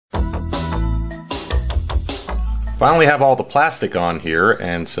Finally have all the plastic on here,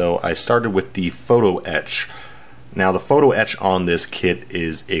 and so I started with the photo etch. Now the photo etch on this kit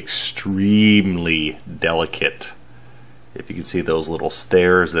is extremely delicate. If you can see those little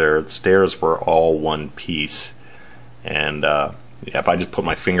stairs there, the stairs were all one piece, and if I just put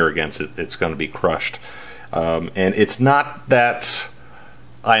my finger against it, it's going to be crushed. And it's not that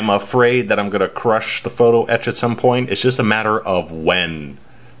I'm afraid that I'm going to crush the photo etch at some point, it's just a matter of when.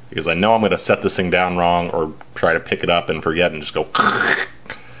 Because I know I'm going to set this thing down wrong or try to pick it up and forget and just go.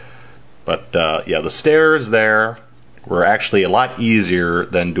 But yeah, the stairs there were actually a lot easier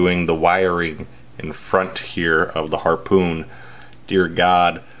than doing the wiring in front here of the harpoon. Dear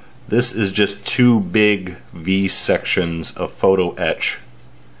God, this is just two big V sections of photo etch.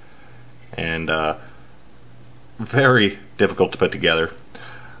 And very difficult to put together.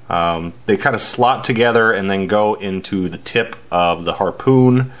 They kind of slot together and then go into the tip of the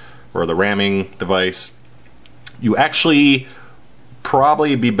harpoon or the ramming device. You actually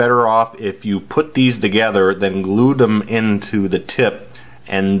probably be better off if you put these together, then glued them into the tip,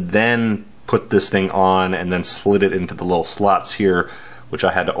 and then put this thing on and then slid it into the little slots here, which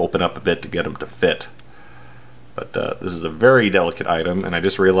I had to open up a bit to get them to fit. But this is a very delicate item, and I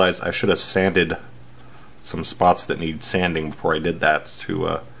just realized I should have sanded some spots that need sanding before I did that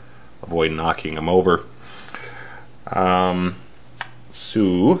to avoid knocking them over.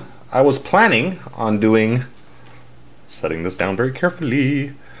 So I was planning on doing, setting this down very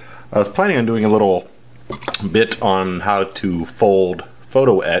carefully, I was planning on doing a little bit on how to fold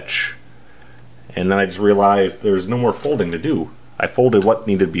photo etch, and then I just realized there's no more folding to do. I folded what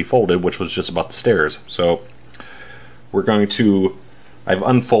needed to be folded, which was just about the stairs. So we're going to, I've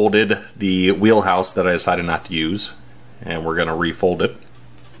unfolded the wheelhouse that I decided not to use, and we're going to refold it.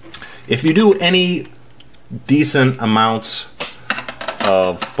 If you do any decent amounts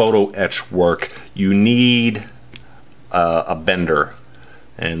of photo etch work, you need a bender,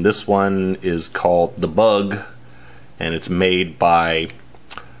 and this one is called the Bug, and it's made by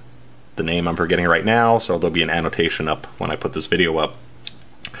the name I'm forgetting right now, so there'll be an annotation up when I put this video up.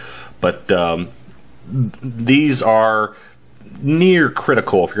 But these are near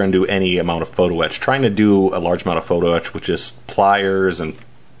critical if you're going to do any amount of photo etch. Trying to do a large amount of photo etch with just pliers and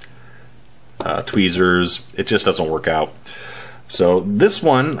tweezers, it just doesn't work out. So this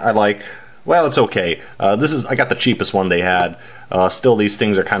one I like. Well, it's okay. I got the cheapest one they had. Still, these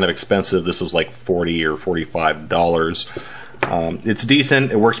things are kind of expensive. This was like $40 or $45. It's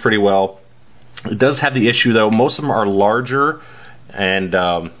decent. It works pretty well. It does have the issue though. Most of them are larger and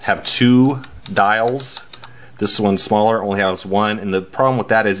have two dials. This one's smaller, only has one. And the problem with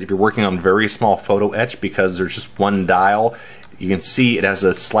that is if you're working on very small photo etch, because there's just one dial, you can see it has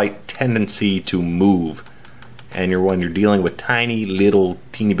a slight tendency to move. And when you're dealing with tiny little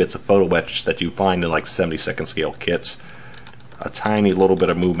teeny bits of photo etch that you find in like 72nd scale kits, a tiny little bit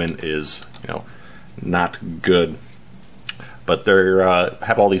of movement is, not good. But they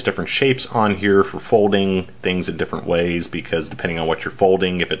have all these different shapes on here for folding things in different ways, because depending on what you're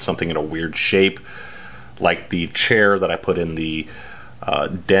folding, if it's something in a weird shape, like the chair that I put in the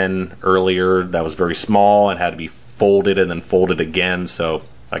den earlier, that was very small and had to be folded and then folded again, so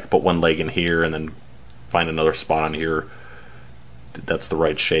I could put one leg in here and then find another spot on here that's the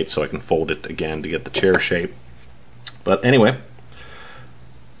right shape so I can fold it again to get the chair shape. But anyway,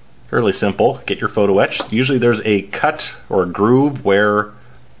 fairly simple. Get your photo etched. Usually there's a cut or a groove where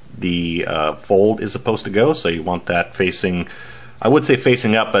the fold is supposed to go, so you want that facing, I would say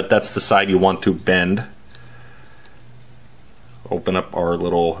facing up, but that's the side you want to bend. Open up our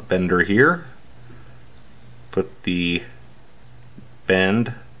little bender here, put the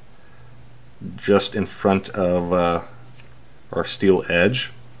bend just in front of our steel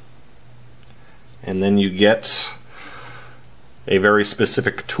edge, and then you get a very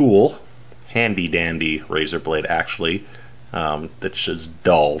specific tool, handy dandy razor blade actually, that's just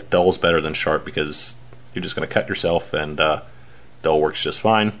dull. Dull is better than sharp because you're just going to cut yourself, and dull works just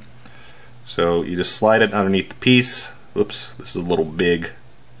fine. So you just slide it underneath the piece. Oops, this is a little big.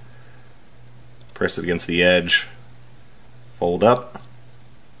 Press it against the edge, fold up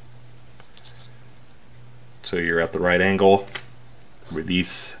so you're at the right angle,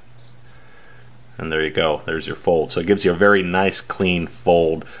 release, and there you go. There's your fold. So it gives you a very nice clean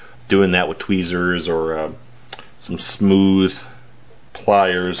fold. Doing that with tweezers or some smooth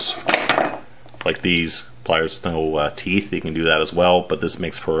pliers like these, pliers with no teeth, you can do that as well, but this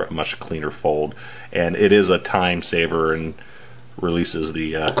makes for a much cleaner fold, and it is a time saver and releases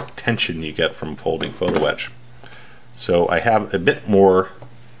the tension you get from folding photo etch. So I have a bit more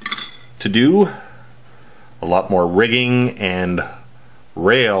to do, a lot more rigging and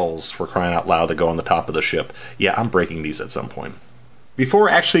rails, for crying out loud, that go on the top of the ship. Yeah, I'm breaking these at some point. Before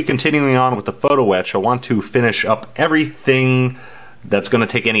actually continuing on with the photo etch, I want to finish up everything that's going to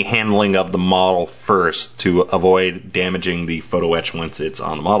take any handling of the model first to avoid damaging the photo etch once it's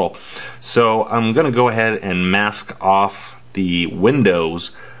on the model. So I'm going to go ahead and mask off the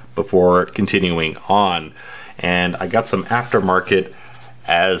windows before continuing on. And I got some aftermarket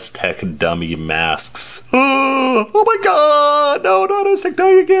Aztec dummy masks. Oh my god! No, not Aztec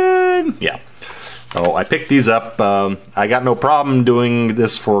dummy again! Yeah. Oh, I picked these up. I got no problem doing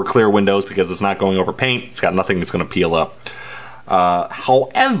this for clear windows because it's not going over paint. It's got nothing that's going to peel up.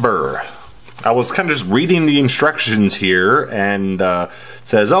 However, I was kind of just reading the instructions here, and it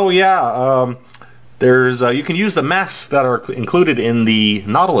says, oh yeah, there's you can use the masks that are included in the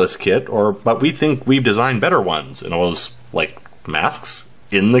Nautilus kit, but we think we've designed better ones. And I was like, masks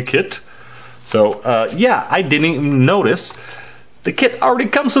in the kit? So yeah, I didn't even notice. The kit already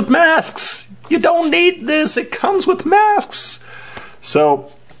comes with masks. You don't need this. It comes with masks.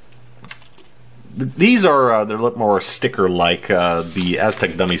 So these are they're a little more sticker-like. The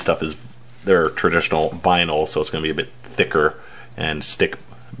Aztec dummy stuff is their traditional vinyl, so it's going to be a bit thicker and stick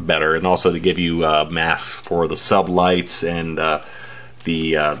better. And also they give you masks for the sub lights and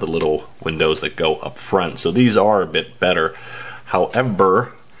the little windows that go up front. So these are a bit better.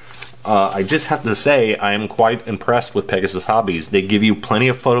 However, I just have to say I am quite impressed with Pegasus Hobbies. They give you plenty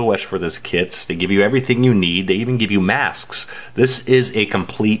of photo etch for this kit. They give you everything you need. They even give you masks. This is a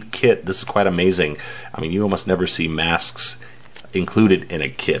complete kit. This is quite amazing. I mean, you almost never see masks included in a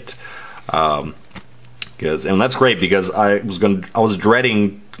kit. And that's great because I was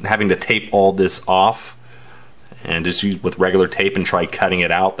dreading having to tape all this off and just use with regular tape and try cutting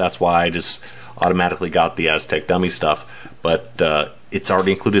it out. That's why I just automatically got the Aztec dummy stuff. But it's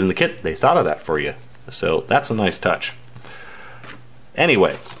already included in the kit. They thought of that for you. So that's a nice touch.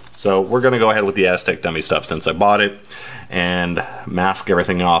 Anyway, so we're going to go ahead with the Aztec dummy stuff since I bought it and mask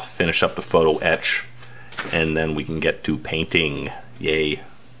everything off, finish up the photo etch, and then we can get to painting. Yay.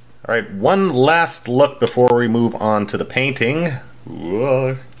 Alright, one last look before we move on to the painting.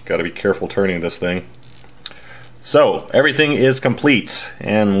 Gotta be careful turning this thing. So, everything is complete,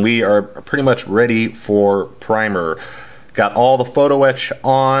 and we are pretty much ready for primer. Got all the photo etch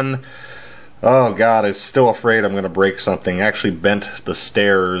on. Oh god, I'm still afraid I'm going to break something. I actually bent the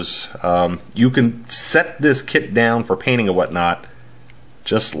stairs. You can set this kit down for painting and whatnot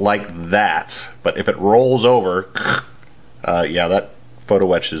just like that. But if it rolls over, yeah, that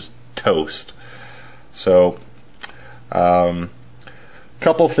photo etch is toast. So,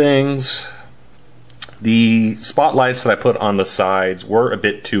 couple things. The spotlights that I put on the sides were a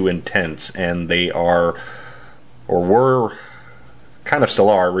bit too intense, and they are, or were, kind of still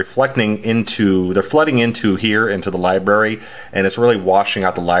are, reflecting into, they're flooding into here, into the library, and it's really washing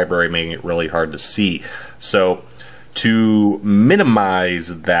out the library, making it really hard to see. So to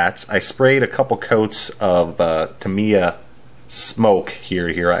minimize that, I sprayed a couple coats of Tamiya smoke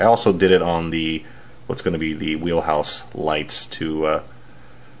here. I also did it on the, what's going to be the wheelhouse lights to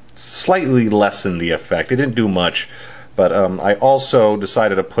slightly lessen the effect. It didn't do much. But I also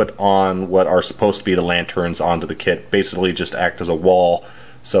decided to put on what are supposed to be the lanterns onto the kit, basically just act as a wall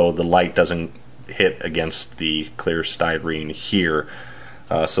so the light doesn't hit against the clear styrene here.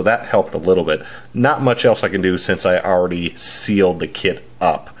 So that helped a little bit. Not much else I can do since I already sealed the kit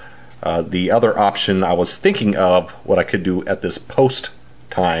up. The other option I was thinking of, what I could do at this post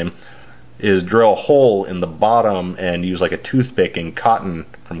time, is drill a hole in the bottom and use like a toothpick and cotton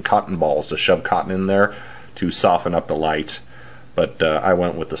from cotton balls to shove cotton in there to soften up the light, but I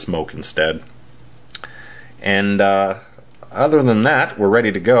went with the smoke instead. And other than that, we're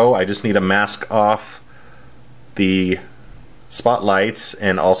ready to go. I just need to mask off the spotlights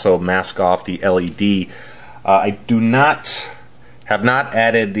and also mask off the LED. I have not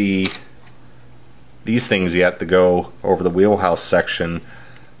added these things yet to go over the wheelhouse section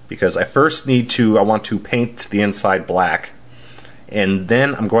because I want to paint the inside black, and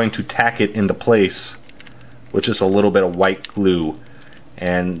then I'm going to tack it into place with just a little bit of white glue.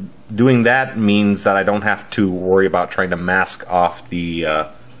 And doing that means that I don't have to worry about trying to mask off the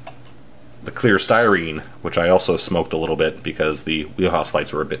clear styrene, which I also smoked a little bit because the wheelhouse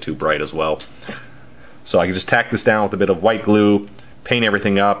lights were a bit too bright as well. So I can just tack this down with a bit of white glue, paint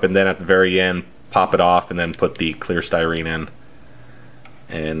everything up, and then at the very end pop it off and then put the clear styrene in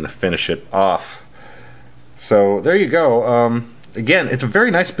and finish it off. So there you go. Again, it's a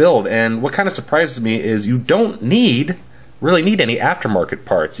very nice build, and what kind of surprises me is you don't really need any aftermarket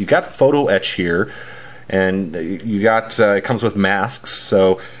parts. You got photo etch here, and you got it comes with masks,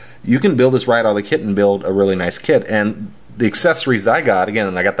 so you can build this right out of the kit and build a really nice kit. And the accessories I got, again,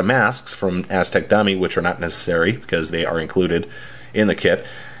 and I got the masks from Aztec Dummy, which are not necessary because they are included in the kit.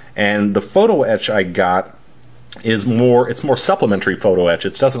 And the photo etch I got is it's more supplementary photo etch.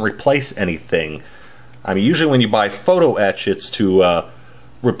 It doesn't replace anything. I mean, usually when you buy photo etch, it's to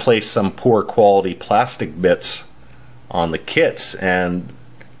replace some poor quality plastic bits on the kits, and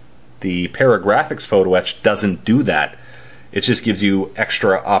the Paragraphics photo etch doesn't do that. It just gives you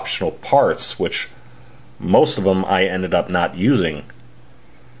extra optional parts, which most of them I ended up not using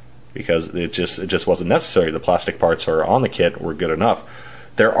because it just wasn't necessary. The plastic parts are on the kit were good enough.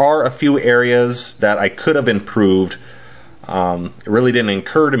 There are a few areas that I could have improved. It really didn't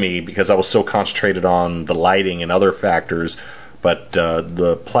occur to me because I was so concentrated on the lighting and other factors, but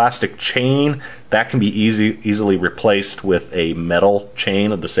the plastic chain, that can be easily replaced with a metal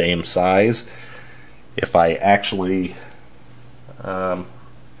chain of the same size. If I actually I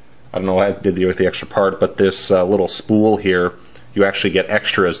don't know what I did with the extra part, but this little spool here, you actually get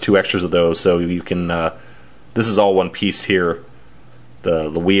extras, 2 extras of those, so you can this is all one piece here,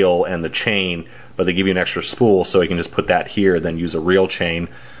 the wheel and the chain, but they give you an extra spool so you can just put that here, then use a real chain.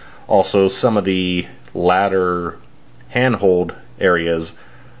 Also, some of the ladder handhold areas,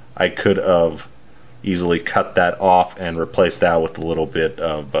 I could have easily cut that off and replaced that with a little bit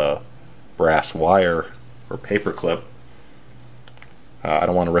of brass wire or paper clip. I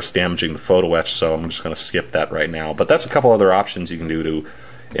don't want to risk damaging the photo etch, so I'm just going to skip that right now. But that's a couple other options you can do to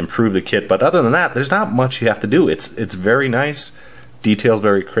improve the kit. But other than that, there's not much you have to do. It's very nice, details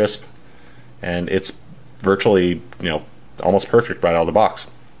very crisp, and it's virtually, you know, almost perfect right out of the box.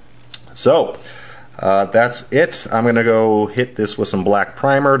 So that's it. I'm going to go hit this with some black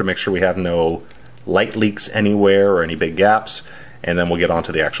primer to make sure we have no light leaks anywhere or any big gaps, and then we'll get on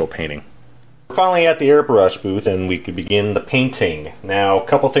to the actual painting. We're finally at the airbrush booth and we could begin the painting. Now, a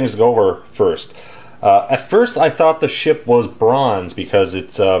couple things to go over first. At first I thought the ship was bronze because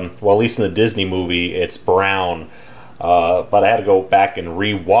it's, well, at least in the Disney movie, it's brown. But I had to go back and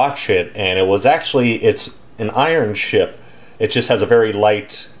re-watch it, and it was actually, it's an iron ship. It just has a very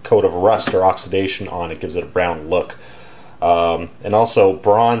light coat of rust or oxidation on it, gives it a brown look. And also,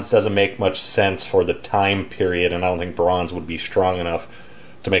 bronze doesn't make much sense for the time period, and I don't think bronze would be strong enough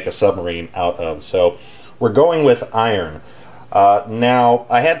to make a submarine out of. So we're going with iron. Now,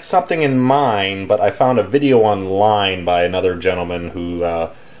 I had something in mind, but I found a video online by another gentleman who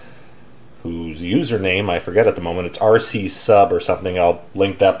whose username I forget at the moment. It's RC Sub or something. I'll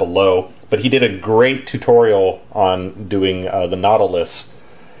link that below. But he did a great tutorial on doing the Nautilus,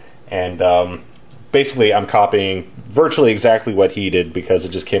 and basically I'm copying virtually exactly what he did because it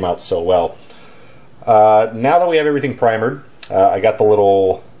just came out so well. Now that we have everything primered, I got the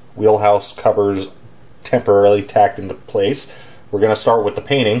little wheelhouse covers temporarily tacked into place. We're going to start with the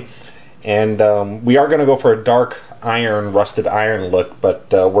painting, and we are going to go for a dark iron, rusted iron look,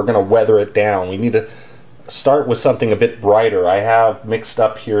 but we're going to weather it down. We need to start with something a bit brighter. I have mixed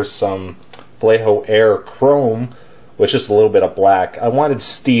up here some Vallejo Air Chrome with just a little bit of black. I wanted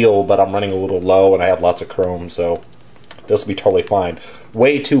steel, but I'm running a little low and I have lots of chrome, so this will be totally fine.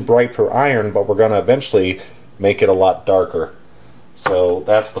 Way too bright for iron, but we're going to eventually make it a lot darker. So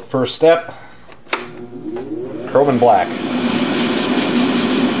that's the first step. Chrome and black.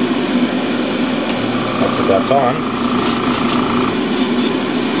 That's on.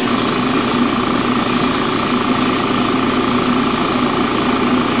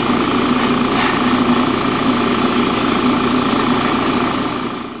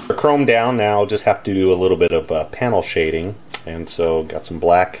 For chrome down, now just have to do a little bit of panel shading, and so got some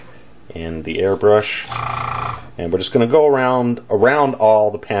black in the airbrush, and we're just going to go around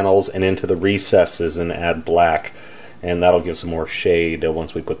all the panels and into the recesses and add black, and that'll give some more shade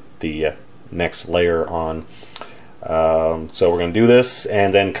once we put the next layer on. So we're going to do this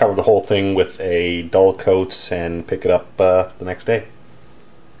and then cover the whole thing with a dull coat and pick it up the next day.